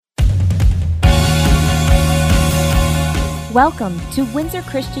Welcome to Windsor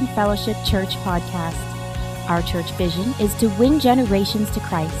Christian Fellowship Church Podcast. Our church vision is to win generations to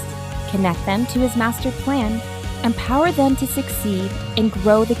Christ, connect them to His master plan, empower them to succeed, and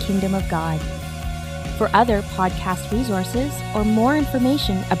grow the kingdom of God. For other podcast resources or more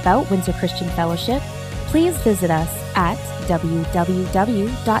information about Windsor Christian Fellowship, please visit us at www.wcf.ca.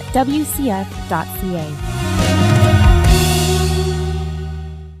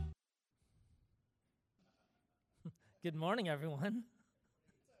 Good morning, everyone.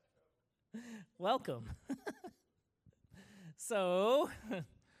 Welcome. So,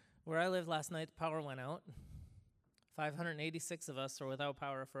 where I lived last night, the power went out. 586 of us were without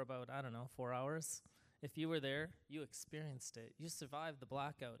power for about, 4 hours. If you were there, you experienced it. You survived the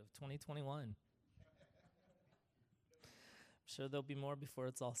blackout of 2021. I'm sure there'll be more before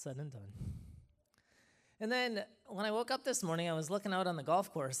it's all said and done. And then when I woke up this morning, I was looking out on the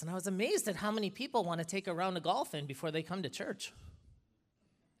golf course, and I was amazed at how many people want to take a round of golf in before they come to church.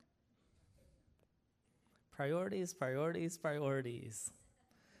 Priorities, priorities, priorities.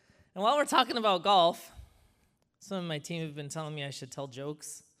 And while we're talking about golf, some of my team have been telling me I should tell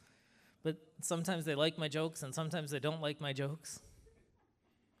jokes, but sometimes they like my jokes, and sometimes they don't like my jokes.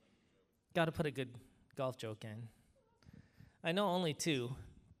 Got to put a good golf joke in. I know only two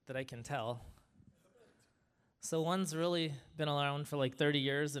that I can tell. So one's really been around for like 30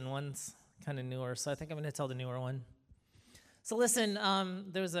 years, and one's kind of newer, so I think I'm going to tell the newer one. So listen,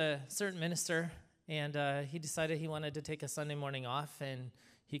 there was a certain minister, and he decided he wanted to take a Sunday morning off, and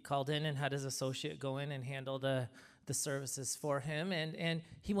he called in and had his associate go in and handle the services for him, and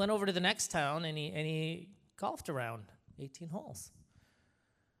he went over to the next town, and he golfed around 18 holes.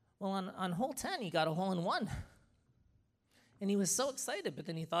 Well, on hole 10, he got a hole in one, and he was so excited, but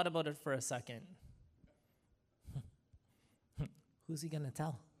then he thought about it for a second. Who's he going to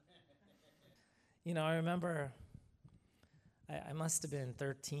tell? You know, I remember I must have been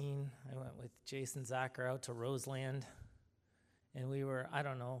 13. I went with Jason Zacher out to Roseland, and we were,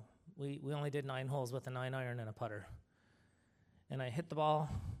 we only did 9 holes with a 9-iron and a putter. And I hit the ball,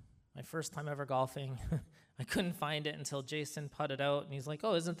 my first time ever golfing. I couldn't find it until Jason putted out, and he's like,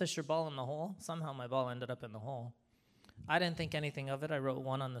 "Oh, isn't this your ball in the hole?" Somehow my ball ended up in the hole. I didn't think anything of it. I wrote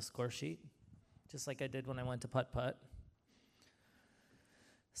 1 on the score sheet, just like I did when I went to putt-putt.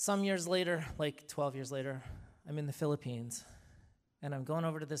 Some years later, like 12 years later, I'm in the Philippines, and I'm going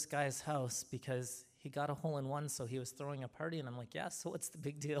over to this guy's house because he got a hole in one, so he was throwing a party, and I'm like, yeah, so what's the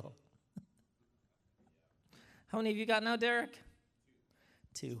big deal? How many of you got now, Derek?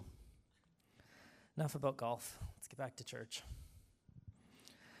 2. Enough about golf. Let's get back to church.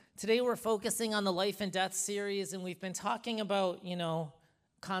 Today we're focusing on the Life and Death series, and we've been talking about,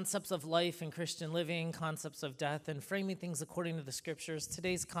 concepts of life and Christian living, concepts of death, and framing things according to the scriptures.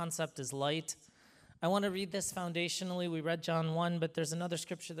 Today's concept is light. I want to read this foundationally. We read John 1, but there's another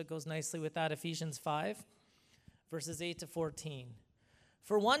scripture that goes nicely with that, Ephesians 5, verses 8 to 14.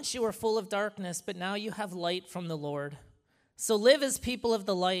 For once you were full of darkness, but now you have light from the Lord. So live as people of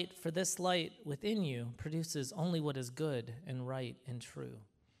the light, for this light within you produces only what is good and right and true.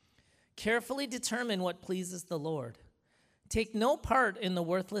 Carefully determine what pleases the Lord. Take no part in the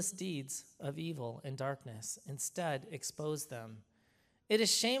worthless deeds of evil and darkness. Instead, expose them. It is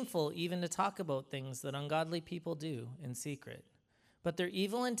shameful even to talk about things that ungodly people do in secret. But their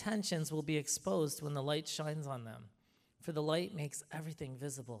evil intentions will be exposed when the light shines on them. For the light makes everything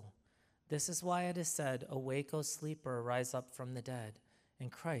visible. This is why it is said, "Awake, O sleeper, rise up from the dead,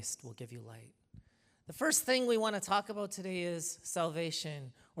 and Christ will give you light." The first thing we want to talk about today is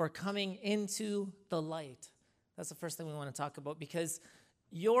salvation, or coming into the light. That's the first thing we want to talk about, because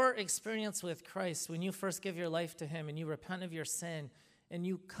your experience with Christ, when you first give your life to Him and you repent of your sin and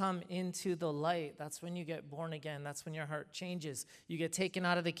you come into the light, that's when you get born again. That's when your heart changes. You get taken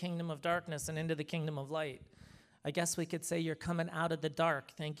out of the kingdom of darkness and into the kingdom of light. I guess we could say you're coming out of the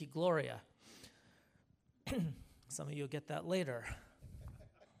dark. Thank you, Gloria. Some of you will get that later.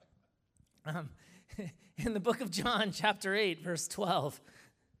 In the book of John, chapter 8, verse 12,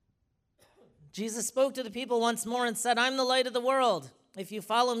 Jesus spoke to the people once more and said, "I'm the light of the world. If you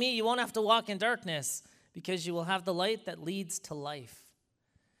follow me, you won't have to walk in darkness, because you will have the light that leads to life."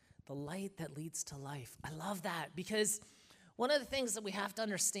 The light that leads to life. I love that, because one of the things that we have to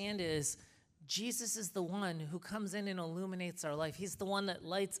understand is Jesus is the one who comes in and illuminates our life. He's the one that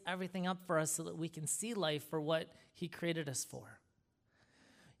lights everything up for us so that we can see life for what He created us for.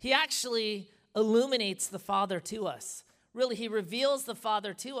 He actually illuminates the Father to us. Really, He reveals the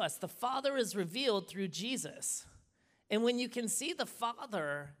Father to us. The Father is revealed through Jesus. And when you can see the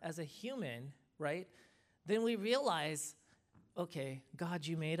Father as a human, right, then we realize okay, God,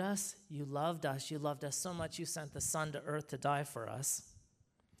 you made us. You loved us. You loved us so much you sent the Son to earth to die for us.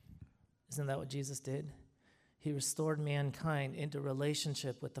 Isn't that what Jesus did? He restored mankind into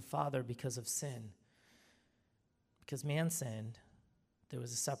relationship with the Father because of sin. Because man sinned, there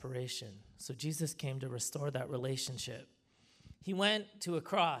was a separation. So Jesus came to restore that relationship. He went to a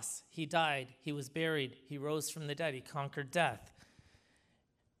cross. He died. He was buried. He rose from the dead. He conquered death.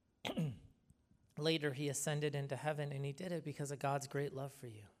 Later, he ascended into heaven, and he did it because of God's great love for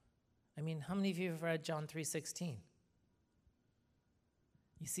you. I mean, how many of you have read John 3:16?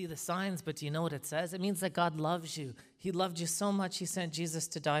 You see the signs, but do you know what it says? It means that God loves you. He loved you so much, he sent Jesus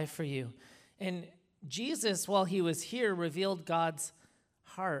to die for you. And Jesus, while he was here, revealed God's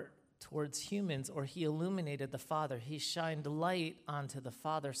heart towards humans, or he illuminated the Father. He shined light onto the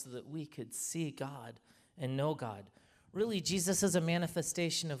Father so that we could see God and know God. Really, Jesus is a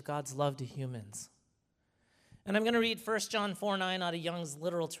manifestation of God's love to humans. And I'm going to read 1 John 4:9 out of Young's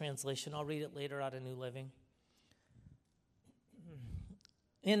literal translation. I'll read it later out of New Living.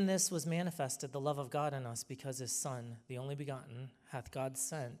 In this was manifested the love of God in us, because his Son, the only begotten, hath God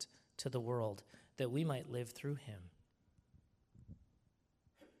sent to the world, that we might live through him.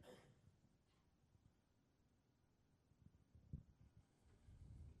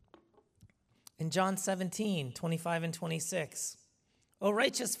 In John 17:25 and 26, O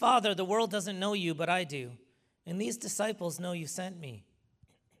righteous Father, the world doesn't know you, but I do, and these disciples know you sent me.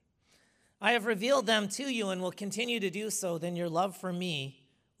 I have revealed them to you and will continue to do so, then your love for me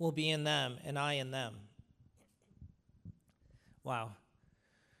will be in them, and I in them. Wow.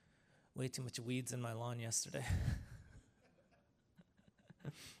 Way too much weeds in my lawn yesterday.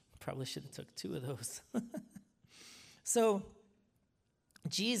 Probably should have took 2 of those. So,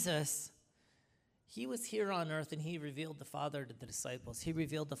 Jesus, he was here on earth, and he revealed the Father to the disciples. He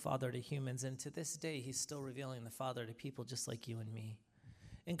revealed the Father to humans, and to this day, he's still revealing the Father to people just like you and me.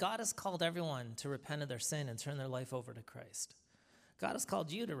 And God has called everyone to repent of their sin and turn their life over to Christ. God has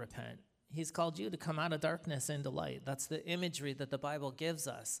called you to repent. He's called you to come out of darkness into light. That's the imagery that the Bible gives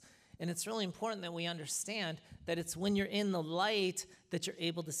us. And it's really important that we understand that it's when you're in the light that you're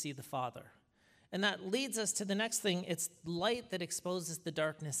able to see the Father. And that leads us to the next thing. It's light that exposes the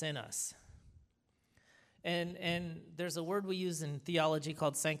darkness in us. And there's a word we use in theology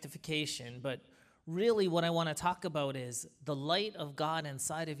called sanctification, but really what I want to talk about is the light of God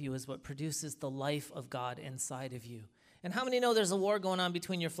inside of you is what produces the life of God inside of you. And how many know there's a war going on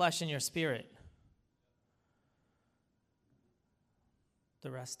between your flesh and your spirit? The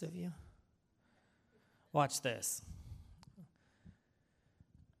rest of you? Watch this.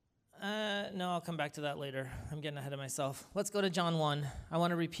 No, I'll come back to that later. I'm getting ahead of myself. Let's go to John 1. I want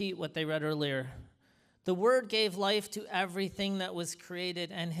to repeat what they read earlier. The Word gave life to everything that was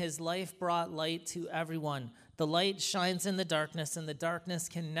created, and his life brought light to everyone. The light shines in the darkness, and the darkness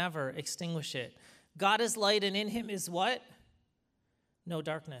can never extinguish it. God is light, and in him is what? No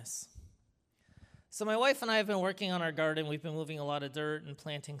darkness. So my wife and I have been working on our garden. We've been moving a lot of dirt and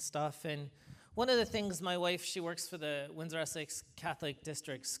planting stuff. And one of the things my wife, she works for the Windsor-Essex Catholic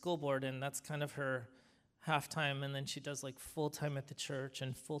District School Board, and that's kind of her half-time. And then she does like full-time at the church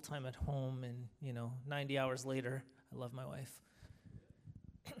and full-time at home. And, 90 hours later, I love my wife.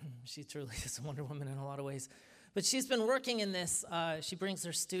 She truly is a Wonder Woman in a lot of ways. But she's been working in this, she brings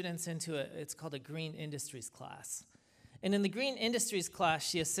her students into it's called a Green Industries class. And in the Green Industries class,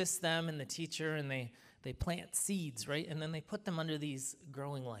 she assists them and the teacher, and they plant seeds, right? And then they put them under these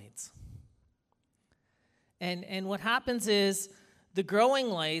growing lights. And what happens is the growing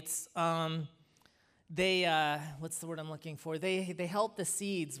lights, what's the word I'm looking for? They help the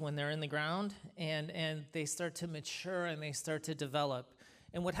seeds when they're in the ground, and they start to mature and they start to develop.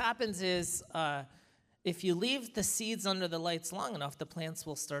 And what happens is, if you leave the seeds under the lights long enough, the plants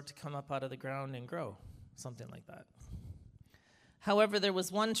will start to come up out of the ground and grow, something like that. However, there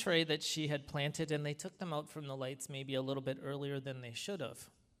was one tray that she had planted, and they took them out from the lights maybe a little bit earlier than they should have.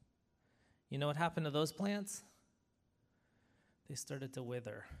 You know what happened to those plants? They started to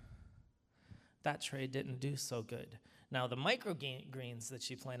wither. That tray didn't do so good. Now, the microgreens that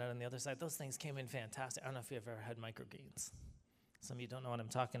she planted on the other side, those things came in fantastic. I don't know if you've ever had microgreens. Some of you don't know what I'm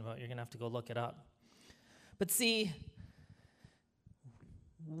talking about. You're going to have to go look it up. But see,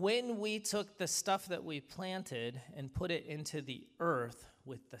 when we took the stuff that we planted and put it into the earth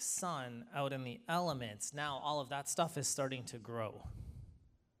with the sun out in the elements, now all of that stuff is starting to grow.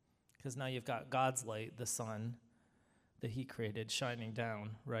 Because now you've got God's light, the sun that he created, shining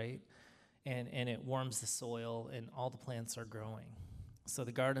down, right? And it warms the soil, and all the plants are growing. So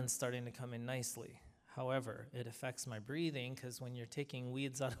the garden's starting to come in nicely. However, it affects my breathing, because when you're taking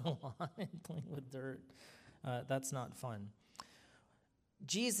weeds out of the lawn and playing with dirt, that's not fun.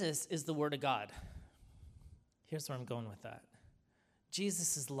 Jesus is the Word of God. Here's where I'm going with that.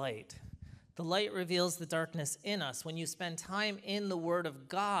 Jesus is light. The light reveals the darkness in us. When you spend time in the Word of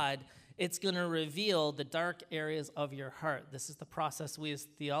God, it's going to reveal the dark areas of your heart. This is the process we as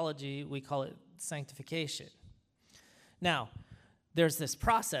theology, we call it sanctification. Now, there's this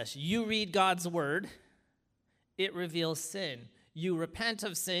process. You read God's Word, it reveals sin. You repent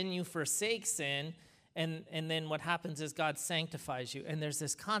of sin, you forsake sin, and then what happens is God sanctifies you. And there's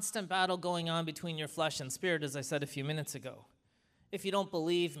this constant battle going on between your flesh and spirit, as I said a few minutes ago. If you don't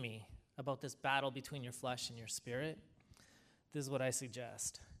believe me about this battle between your flesh and your spirit, this is what I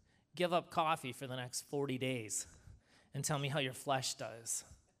suggest. Give up coffee for the next 40 days and tell me how your flesh does.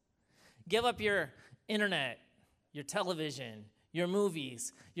 Give up your internet, your television, your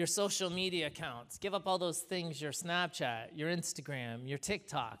movies, your social media accounts. Give up all those things, your Snapchat, your Instagram, your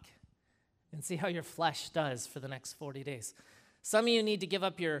TikTok, and see how your flesh does for the next 40 days. Some of you need to give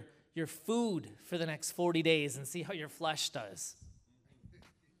up your food for the next 40 days and see how your flesh does.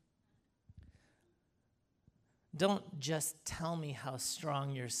 Don't just tell me how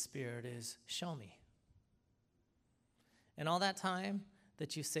strong your spirit is. Show me. And all that time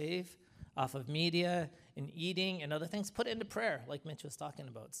that you save off of media and eating and other things, put it into prayer, like Mitch was talking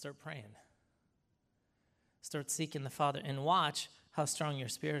about. Start praying. Start seeking the Father and watch how strong your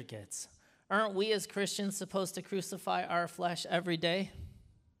spirit gets. Aren't we as Christians supposed to crucify our flesh every day?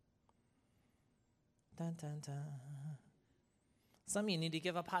 Dun, dun, dun. Some of you need to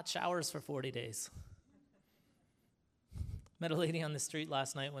give up hot showers for 40 days. Met a lady on the street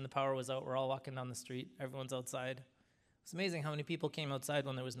last night when the power was out. We're all walking down the street. Everyone's outside. It's amazing how many people came outside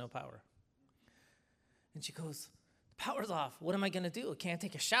when there was no power. And she goes, the power's off. What am I going to do? I can't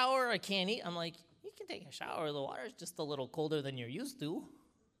take a shower. I can't eat. I'm like, you can take a shower. The water's just a little colder than you're used to.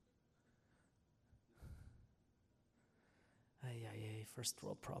 First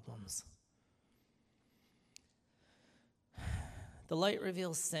world problems. The light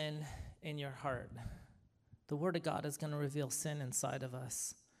reveals sin in your heart. The Word of God is going to reveal sin inside of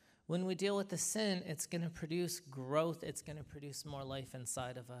us. When we deal with the sin, it's going to produce growth. It's going to produce more life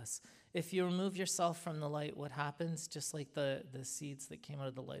inside of us. If you remove yourself from the light, what happens? Just like the seeds that came out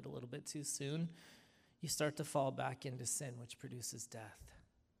of the light a little bit too soon, you start to fall back into sin, which produces death.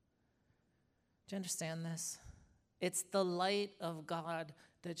 Do you understand this? It's the light of God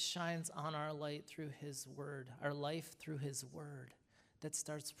that shines on our light through His Word, our life through His Word, that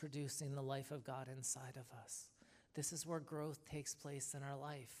starts producing the life of God inside of us. This is where growth takes place in our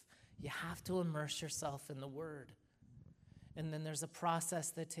life. You have to immerse yourself in the Word. And then there's a process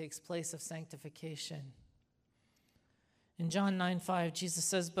that takes place of sanctification. In John 9:5, Jesus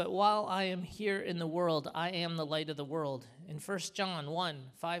says, "But while I am here in the world, I am the light of the world." In 1 John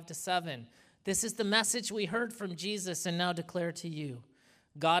 1:5-7, this is the message we heard from Jesus and now declare to you.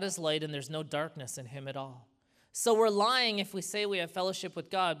 God is light and there's no darkness in Him at all. So we're lying if we say we have fellowship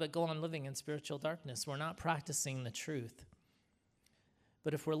with God, but go on living in spiritual darkness. We're not practicing the truth.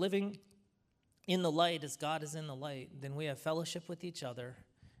 But if we're living in the light as God is in the light, then we have fellowship with each other,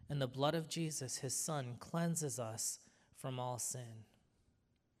 and the blood of Jesus, His Son, cleanses us from all sin.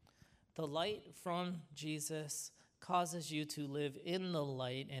 The light from Jesus causes you to live in the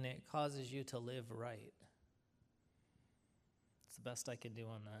light, and it causes you to live right. It's the best I can do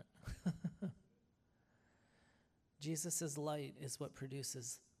on that. Jesus' light is what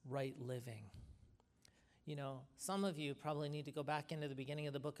produces right living. You know, some of you probably need to go back into the beginning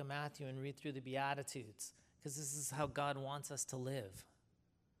of the book of Matthew and read through the Beatitudes, because this is how God wants us to live.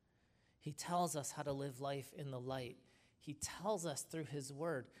 He tells us how to live life in the light. He tells us through His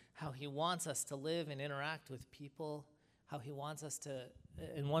Word how He wants us to live and interact with people, how He wants us to,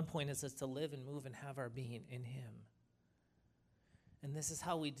 and one point is to live and move and have our being in Him. And this is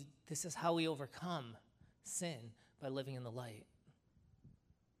how we overcome sin, by living in the light.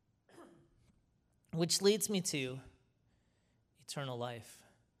 Which leads me to eternal life,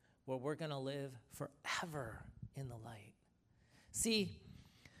 where we're going to live forever in the light. See,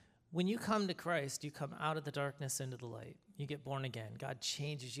 when you come to Christ, you come out of the darkness into the light. You get born again. God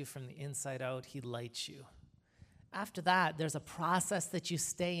changes you from the inside out. He lights you. After that, there's a process that you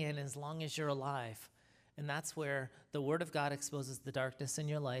stay in as long as you're alive. And that's where the Word of God exposes the darkness in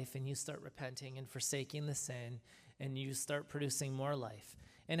your life, and you start repenting and forsaking the sin, and you start producing more life.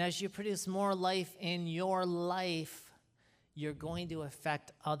 And as you produce more life in your life, you're going to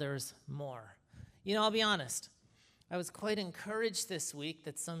affect others more. You know, I'll be honest. I was quite encouraged this week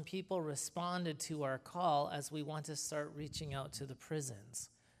that some people responded to our call as we want to start reaching out to the prisons.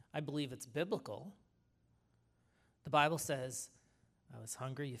 I believe it's biblical. The Bible says, I was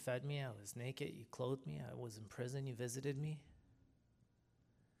hungry, you fed me. I was naked, you clothed me. I was in prison, you visited me.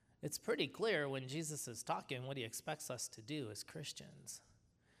 It's pretty clear when Jesus is talking what he expects us to do as Christians.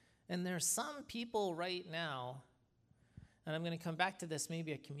 And there's some people right now, and I'm going to come back to this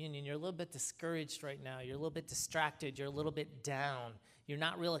maybe at communion, you're a little bit discouraged right now. You're a little bit distracted. You're a little bit down. You're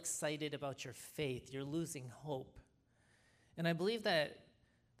not real excited about your faith. You're losing hope. And I believe that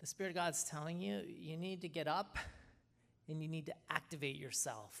the Spirit of God's telling you, you need to get up and you need to activate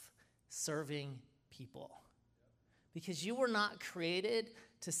yourself serving people. Because you were not created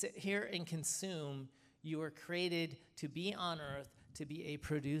to sit here and consume. You were created to be on earth, to be a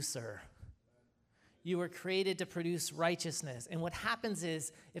producer. You were created to produce righteousness. And what happens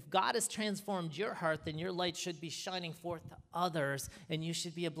is, if God has transformed your heart, then your light should be shining forth to others, and you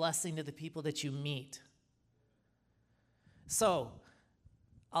should be a blessing to the people that you meet. So,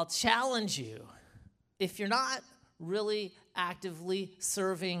 I'll challenge you, if you're not really actively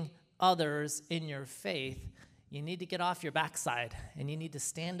serving others in your faith, you need to get off your backside, and you need to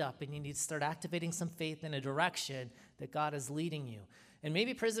stand up, and you need to start activating some faith in a direction that God is leading you. And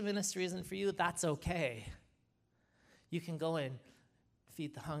maybe prison ministry isn't for you, that's okay. You can go and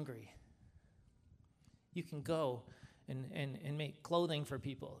feed the hungry. You can go and make clothing for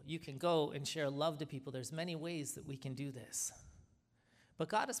people. You can go and share love to people. There's many ways that we can do this. But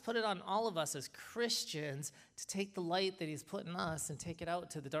God has put it on all of us as Christians to take the light that he's put in us and take it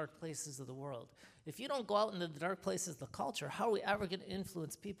out to the dark places of the world. If you don't go out into the dark places of the culture, how are we ever going to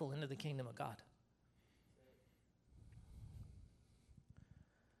influence people into the kingdom of God?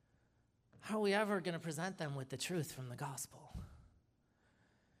 How are we ever going to present them with the truth from the gospel?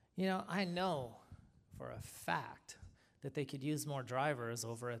 You know, I know for a fact that they could use more drivers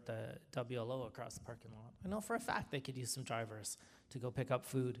over at the WLO across the parking lot. I know for a fact they could use some drivers to go pick up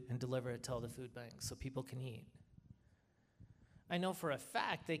food and deliver it to all the food banks so people can eat. I know for a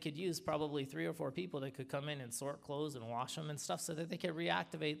fact they could use probably 3 or 4 people that could come in and sort clothes and wash them and stuff so that they could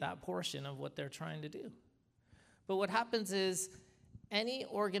reactivate that portion of what they're trying to do. But what happens is any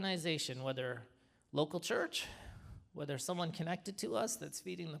organization, whether local church, whether someone connected to us that's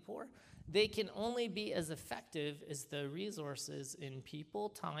feeding the poor, they can only be as effective as the resources in people,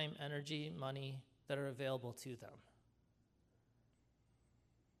 time, energy, money that are available to them.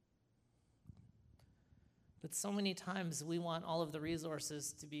 But so many times we want all of the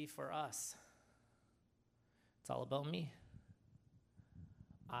resources to be for us. It's all about me.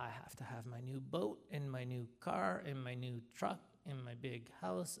 I have to have my new boat and my new car and my new truck and my big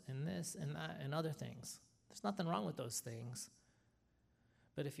house and this and that and other things. There's nothing wrong with those things.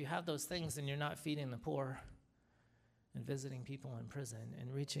 But if you have those things and you're not feeding the poor and visiting people in prison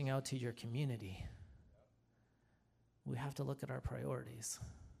and reaching out to your community, we have to look at our priorities.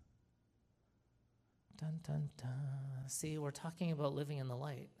 Dun, dun, dun. See, we're talking about living in the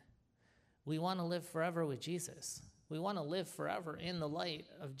light. We want to live forever with Jesus. We want to live forever in the light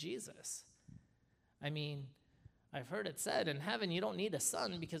of Jesus. I mean, I've heard it said, in heaven you don't need a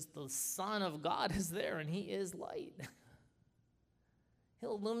sun because the Son of God is there and he is light.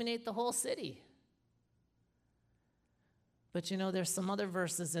 He'll illuminate the whole city. But you know, there's some other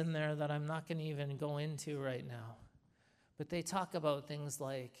verses in there that I'm not going to even go into right now. But they talk about things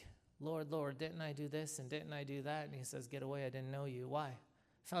like, Lord, Lord, didn't I do this and didn't I do that? And he says, get away, I didn't know you. Why?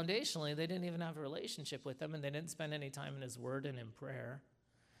 Foundationally, they didn't even have a relationship with him and they didn't spend any time in his word and in prayer.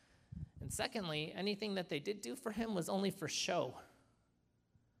 And secondly, anything that they did do for him was only for show.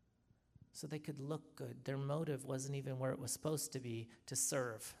 So they could look good. Their motive wasn't even where it was supposed to be, to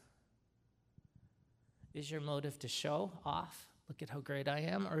serve. Is your motive to show off? Look at how great I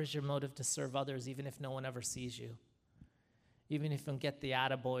am. Or is your motive to serve others even if no one ever sees you? Even if you don't get the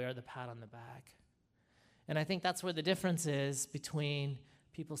attaboy or the pat on the back. And I think that's where the difference is between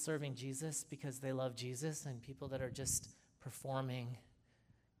people serving Jesus because they love Jesus and people that are just performing.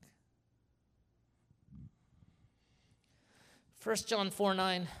 1 John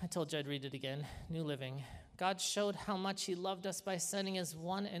 4:9, I told you I'd read it again, New Living. God showed how much he loved us by sending his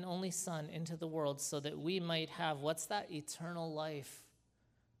one and only Son into the world so that we might have, what's that? Eternal life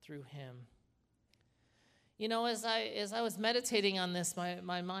through him. You know, as I was meditating on this,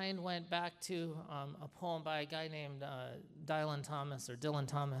 my mind went back to a poem by a guy named Dylan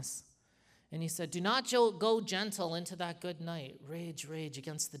Thomas. And he said, do not go gentle into that good night. Rage, rage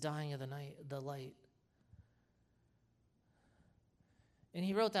against the dying of the light. And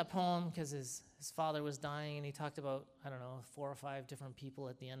he wrote that poem because his father was dying, and he talked about, 4 or 5 different people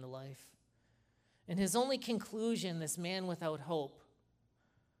at the end of life. And his only conclusion, this man without hope,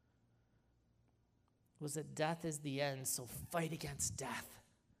 was that death is the end, so fight against death.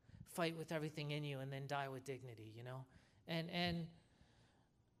 Fight with everything in you and then die with dignity, you know? And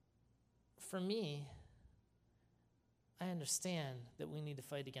for me, I understand that we need to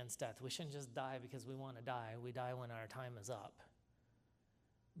fight against death. We shouldn't just die because we want to die. We die when our time is up.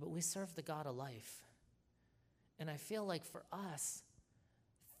 But we serve the God of life. And I feel like for us,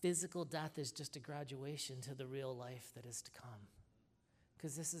 physical death is just a graduation to the real life that is to come.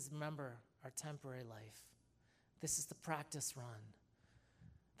 Because this is, remember, our temporary life. This is the practice run.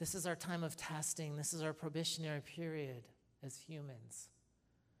 This is our time of testing. This is our probationary period as humans.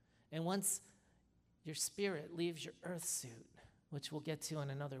 And once your spirit leaves your earth suit, which we'll get to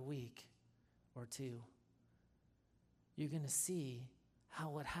in another week or two, you're going to see how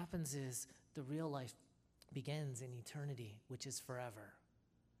what happens is the real life begins in eternity, which is forever.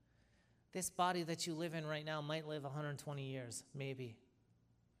 This body that you live in right now might live 120 years, maybe.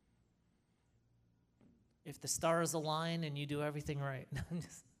 If the stars align and you do everything right.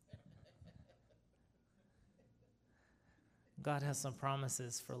 God has some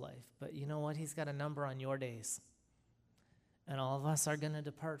promises for life, but you know what? He's got a number on your days. And all of us are going to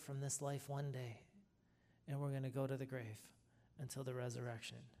depart from this life one day, and we're going to go to the grave until the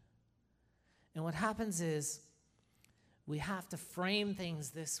resurrection. And what happens is we have to frame things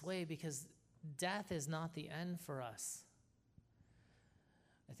this way because death is not the end for us.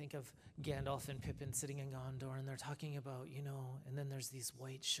 I think of Gandalf and Pippin sitting in Gondor, and they're talking about, and then there's these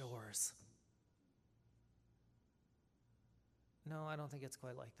white shores. No, I don't think it's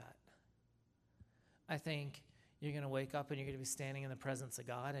quite like that. I think you're going to wake up and you're going to be standing in the presence of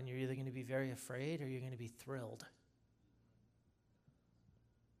God, and you're either going to be very afraid or you're going to be thrilled.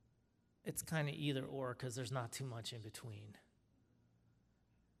 It's kind of either or because there's not too much in between.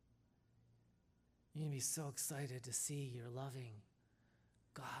 You're going to be so excited to see your loving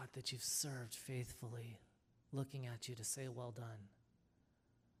God that you've served faithfully looking at you to say, well done.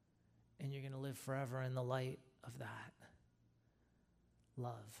 And you're going to live forever in the light of that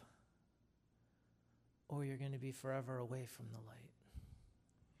love. Or you're going to be forever away from the light.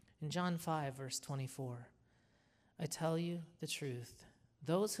 In John 5, verse 24, I tell you the truth.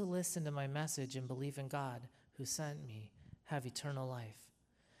 Those who listen to my message and believe in God who sent me have eternal life.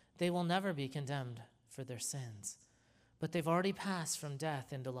 They will never be condemned for their sins, but they've already passed from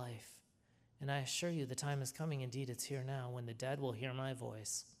death into life. And I assure you the time is coming, indeed it's here now, when the dead will hear my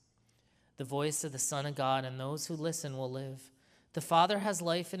voice, the voice of the Son of God, and those who listen will live. The Father has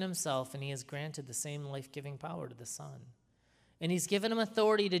life in himself, and he has granted the same life-giving power to the Son. And he's given him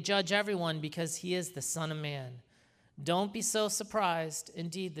authority to judge everyone because he is the Son of Man. Don't be so surprised.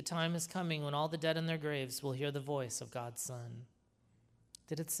 Indeed, the time is coming when all the dead in their graves will hear the voice of God's Son.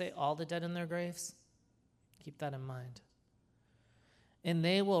 Did it say all the dead in their graves? Keep that in mind. And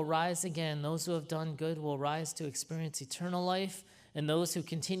they will rise again. Those who have done good will rise to experience eternal life, and those who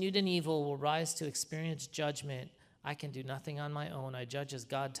continued in evil will rise to experience judgment. I can do nothing on my own. I judge as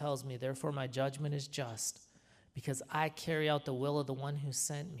God tells me. Therefore, my judgment is just, because I carry out the will of the one who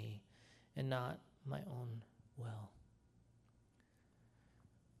sent me and not my own will.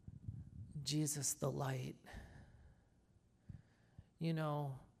 Jesus, the light.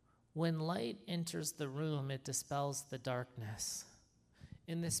 When light enters the room, it dispels the darkness.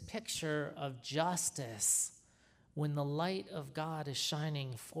 In this picture of justice, when the light of God is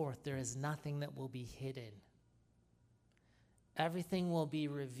shining forth, there is nothing that will be hidden. Everything will be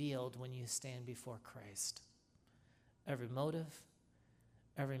revealed when you stand before Christ. Every motive,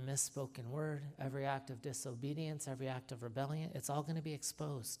 every misspoken word, every act of disobedience, every act of rebellion, it's all going to be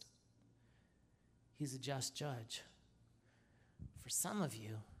exposed. He's a just judge. For some of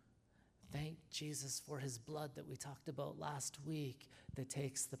you, thank Jesus for his blood that we talked about last week that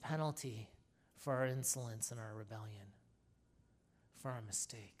takes the penalty for our insolence and our rebellion, for our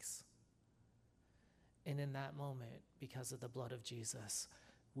mistakes. And in that moment, because of the blood of Jesus,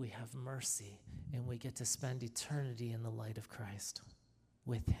 we have mercy and we get to spend eternity in the light of Christ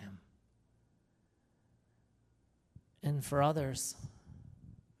with him. And for others,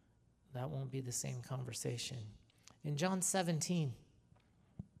 that won't be the same conversation. In John 17,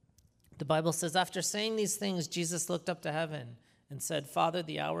 the Bible says, after saying these things, Jesus looked up to heaven and said, Father,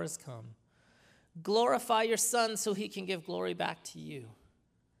 the hour has come. Glorify your Son so he can give glory back to you.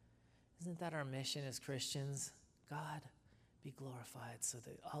 Isn't that our mission as Christians? God, be glorified so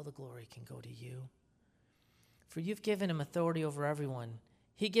that all the glory can go to you. For you've given him authority over everyone.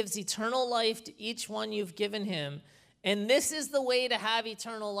 He gives eternal life to each one you've given him. And this is the way to have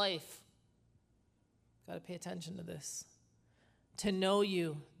eternal life. Got to pay attention to this. To know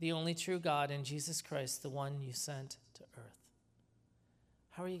you, the only true God, and Jesus Christ, the one you sent to earth.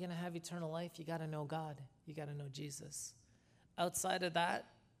 How are you going to have eternal life? You got to know God. You got to know Jesus. Outside of that,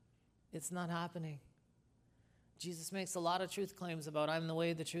 it's not happening. Jesus makes a lot of truth claims about I'm the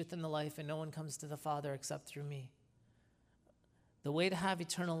way, the truth, and the life, and no one comes to the Father except through me. The way to have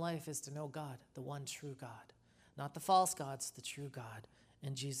eternal life is to know God, the one true God. Not the false gods, the true God.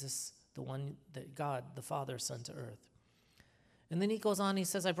 And Jesus, the one that God, the Father, sent to earth. And then he goes on, he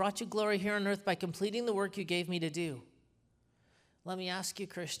says, I brought you glory here on earth by completing the work you gave me to do. Let me ask you,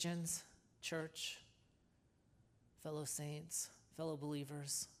 Christians, church, fellow saints, fellow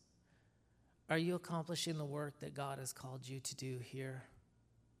believers, are you accomplishing the work that God has called you to do here?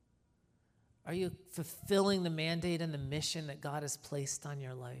 Are you fulfilling the mandate and the mission that God has placed on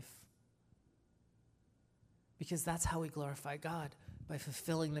your life? Because that's how we glorify God, by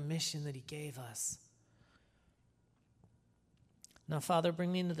fulfilling the mission that he gave us. Now, Father,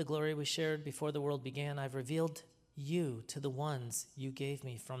 bring me into the glory we shared before the world began. I've revealed you to the ones you gave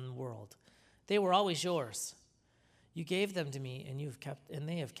me from the world. They were always yours. You gave them to me, and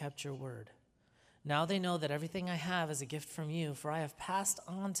they have kept your word. Now they know that everything I have is a gift from you, for I have passed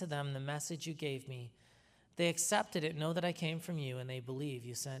on to them the message you gave me. They accepted it, know that I came from you, and they believe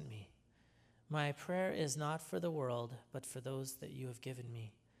you sent me. My prayer is not for the world, but for those that you have given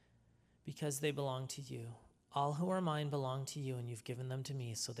me, because they belong to you. All who are mine belong to you, and you've given them to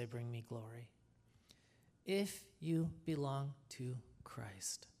me, so they bring me glory. If you belong to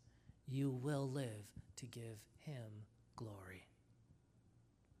Christ, you will live to give him glory.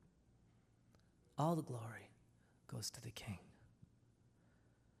 All the glory goes to the King.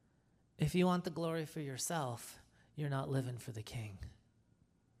 If you want the glory for yourself, you're not living for the King.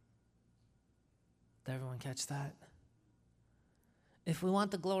 Did everyone catch that? If we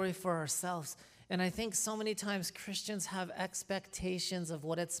want the glory for ourselves, and I think so many times Christians have expectations of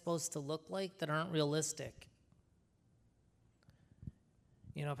what it's supposed to look like that aren't realistic.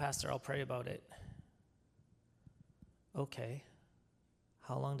 You know, Pastor, I'll pray about it. Okay.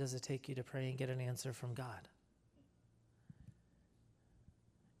 How long does it take you to pray and get an answer from God?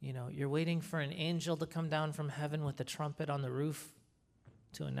 You know, you're waiting for an angel to come down from heaven with a trumpet on the roof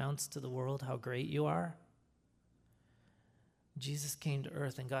to announce to the world how great you are. Jesus came to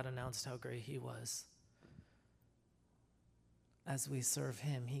earth and God announced how great he was. As we serve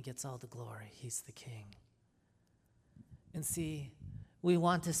him, he gets all the glory. He's the King. And see, we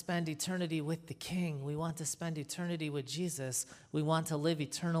want to spend eternity with the King. We want to spend eternity with Jesus. We want to live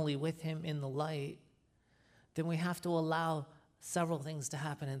eternally with him in the light. Then we have to allow several things to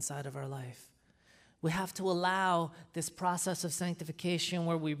happen inside of our life. We have to allow this process of sanctification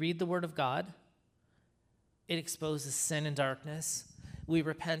where we read the Word of God. It exposes sin and darkness. We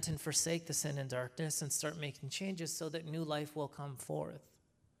repent and forsake the sin and darkness and start making changes so that new life will come forth.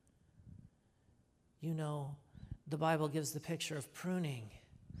 You know, the Bible gives the picture of pruning.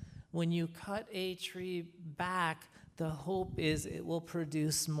 When you cut a tree back, the hope is it will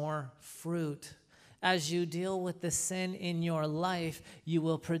produce more fruit. As you deal with the sin in your life, you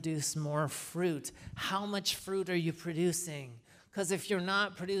will produce more fruit. How much fruit are you producing? Because if you're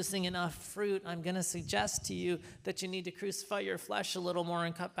not producing enough fruit, I'm going to suggest to you that you need to crucify your flesh a little more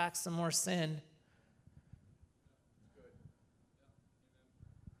and cut back some more sin.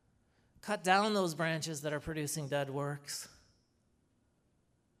 Cut down those branches that are producing dead works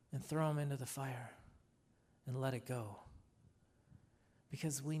and throw them into the fire and let it go.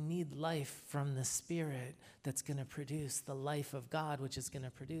 Because we need life from the Spirit that's going to produce the life of God, which is going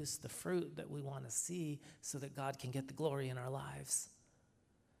to produce the fruit that we want to see so that God can get the glory in our lives.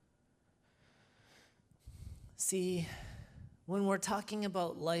 See, when we're talking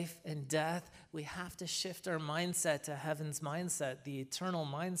about life and death, we have to shift our mindset to heaven's mindset, the eternal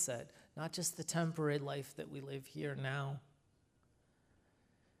mindset, not just the temporary life that we live here now.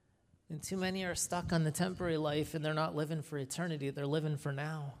 And too many are stuck on the temporary life and they're not living for eternity, they're living for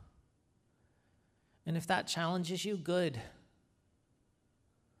now. And if that challenges you, good.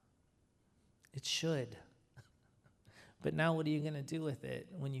 It should. But now what are you going to do with it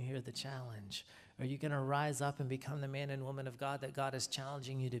when you hear the challenge? Are you going to rise up and become the man and woman of God that God is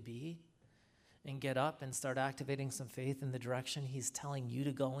challenging you to be? And get up and start activating some faith in the direction he's telling you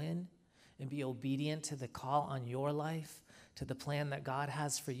to go in? And be obedient to the call on your life? To the plan that God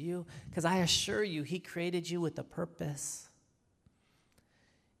has for you? Because I assure you, he created you with a purpose.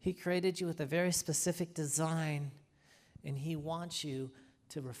 He created you with a very specific design, and he wants you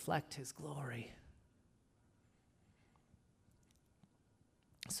to reflect his glory.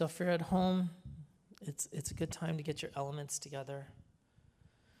 So if you're at home, it's a good time to get your elements together.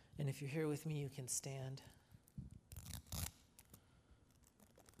 And if you're here with me, you can stand.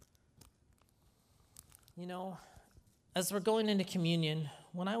 You know, as we're going into communion,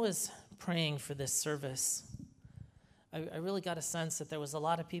 when I was praying for this service, I really got a sense that there was a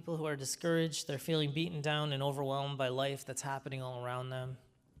lot of people who are discouraged. They're feeling beaten down and overwhelmed by life that's happening all around them.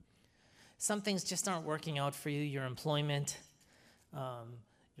 Some things just aren't working out for you, your employment,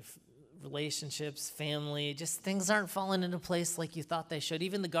 your relationships, family, just things aren't falling into place like you thought they should.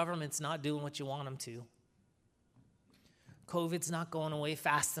 Even the government's not doing what you want them to. COVID's not going away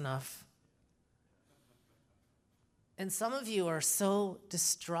fast enough. And some of you are so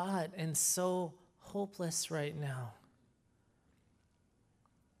distraught and so hopeless right now.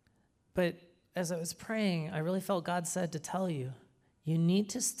 But as I was praying, I really felt God said to tell you, you need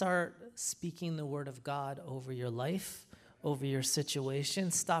to start speaking the word of God over your life, over your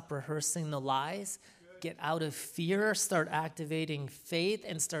situation. Stop rehearsing the lies. Get out of fear. Start activating faith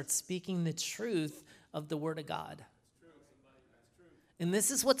and start speaking the truth of the word of God. And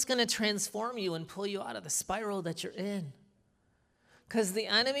this is what's going to transform you and pull you out of the spiral that you're in. Because the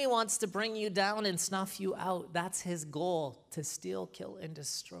enemy wants to bring you down and snuff you out. That's his goal, to steal, kill, and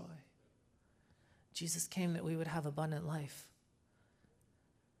destroy. Jesus came that we would have abundant life.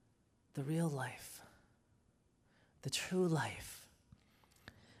 The real life. The true life.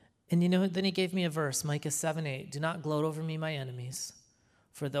 And then he gave me a verse, Micah 7:8. Do not gloat over me, my enemies.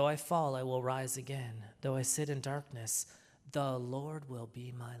 For though I fall, I will rise again. Though I sit in darkness, the Lord will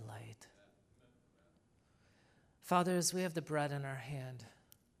be my light. Father, as we have the bread in our hand,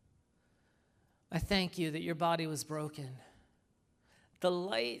 I thank you that your body was broken. The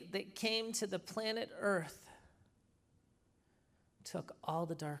light that came to the planet Earth took all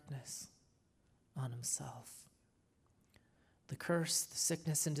the darkness on himself. The curse, the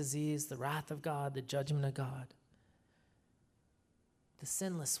sickness and disease, the wrath of God, the judgment of God. The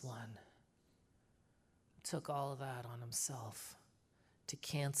sinless one took all of that on himself to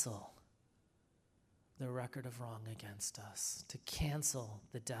cancel the record of wrong against us, to cancel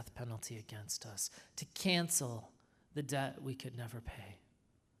the death penalty against us, to cancel the debt we could never pay.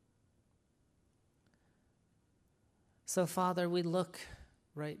 So, Father, we look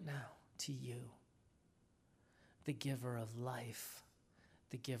right now to you, the giver of life,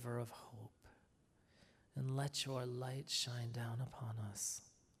 the giver of hope, and let your light shine down upon us.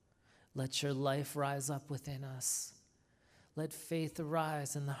 Let your life rise up within us. Let faith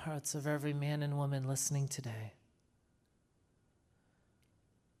arise in the hearts of every man and woman listening today.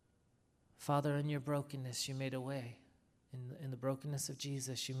 Father, in your brokenness, you made a way. In the brokenness of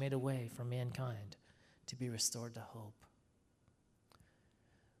Jesus, you made a way for mankind to be restored to hope.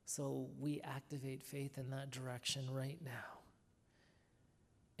 So we activate faith in that direction right now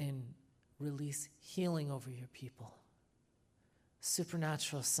and release healing over your people.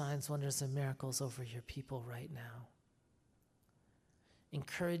 Supernatural signs, wonders, and miracles over your people right now.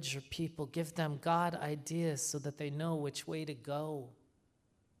 Encourage your people. Give them God ideas so that they know which way to go.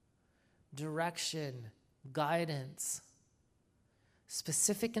 Direction, guidance.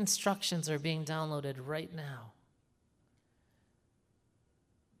 Specific instructions are being downloaded right now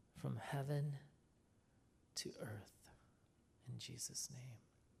from heaven to earth. In Jesus' name.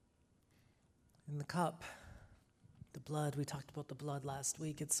 In the cup, the blood, we talked about the blood last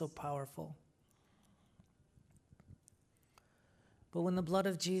week. It's so powerful. But when the blood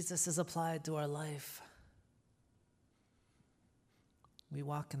of Jesus is applied to our life, we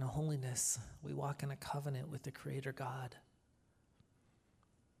walk in a holiness. We walk in a covenant with the Creator God.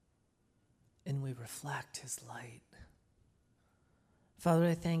 And we reflect his light. Father,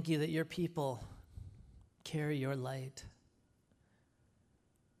 I thank you that your people carry your light.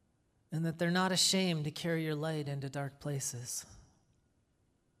 And that they're not ashamed to carry your light into dark places.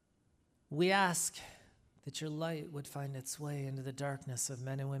 We ask that your light would find its way into the darkness of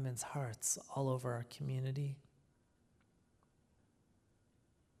men and women's hearts all over our community.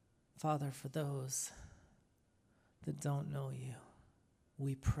 Father, for those that don't know you,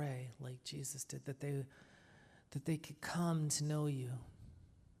 we pray like Jesus did, that they could come to know you.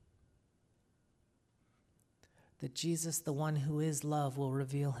 That Jesus, the one who is love, will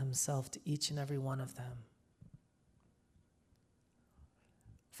reveal himself to each and every one of them.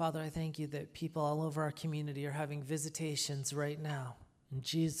 Father, I thank you that people all over our community are having visitations right now, and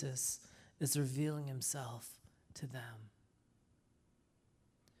Jesus is revealing himself to them.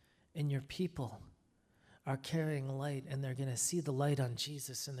 And your people are carrying light, and they're going to see the light on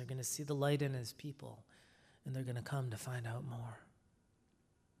Jesus, and they're going to see the light in his people, and they're going to come to find out more.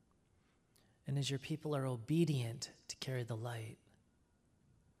 And as your people are obedient to carry the light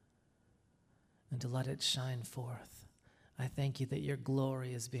and to let it shine forth, I thank you that your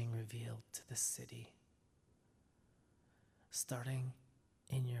glory is being revealed to this city, starting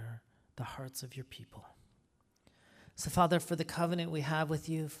in the hearts of your people. So, Father, for the covenant we have with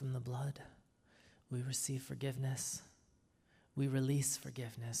you from the blood, we receive forgiveness. We release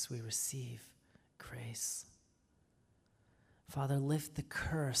forgiveness. We receive grace. Father, lift the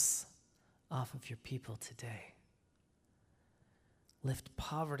curse off of your people today. Lift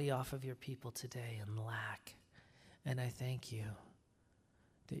poverty off of your people today and lack. And I thank you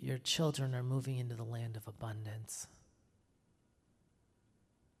that your children are moving into the land of abundance.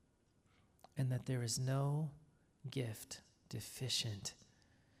 And that there is no gift deficient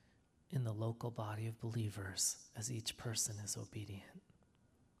in the local body of believers as each person is obedient.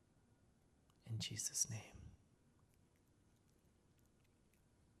 In Jesus' name.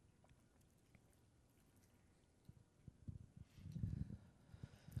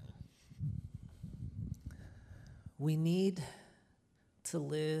 We need to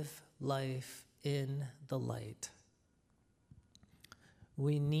live life in the light.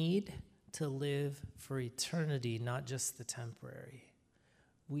 We need to live for eternity, not just the temporary.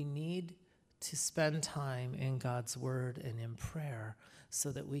 We need to spend time in God's word and in prayer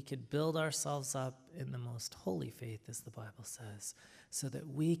so that we could build ourselves up in the most holy faith, as the Bible says, so that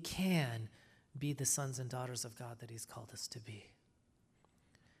we can be the sons and daughters of God that he's called us to be.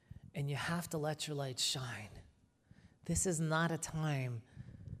 And you have to let your light shine. This is not a time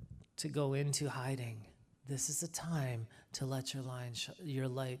to go into hiding. This is a time to let your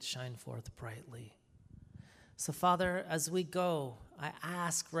light shine forth brightly. So, Father, as we go, I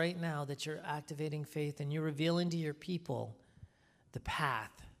ask right now that you're activating faith and you're revealing to your people the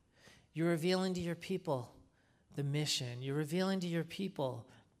path. You're revealing to your people the mission. You're revealing to your people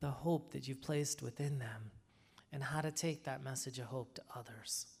the hope that you've placed within them and how to take that message of hope to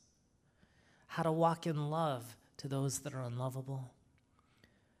others. How to walk in love to those that are unlovable.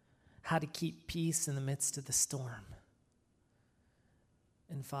 How to keep peace in the midst of the storm.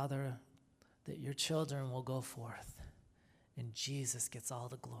 And Father, that your children will go forth and Jesus gets all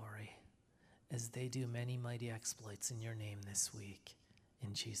the glory as they do many mighty exploits in your name this week.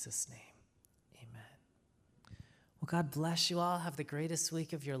 In Jesus' name, amen. Well, God bless you all. Have the greatest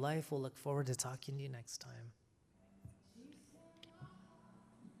week of your life. We'll look forward to talking to you next time.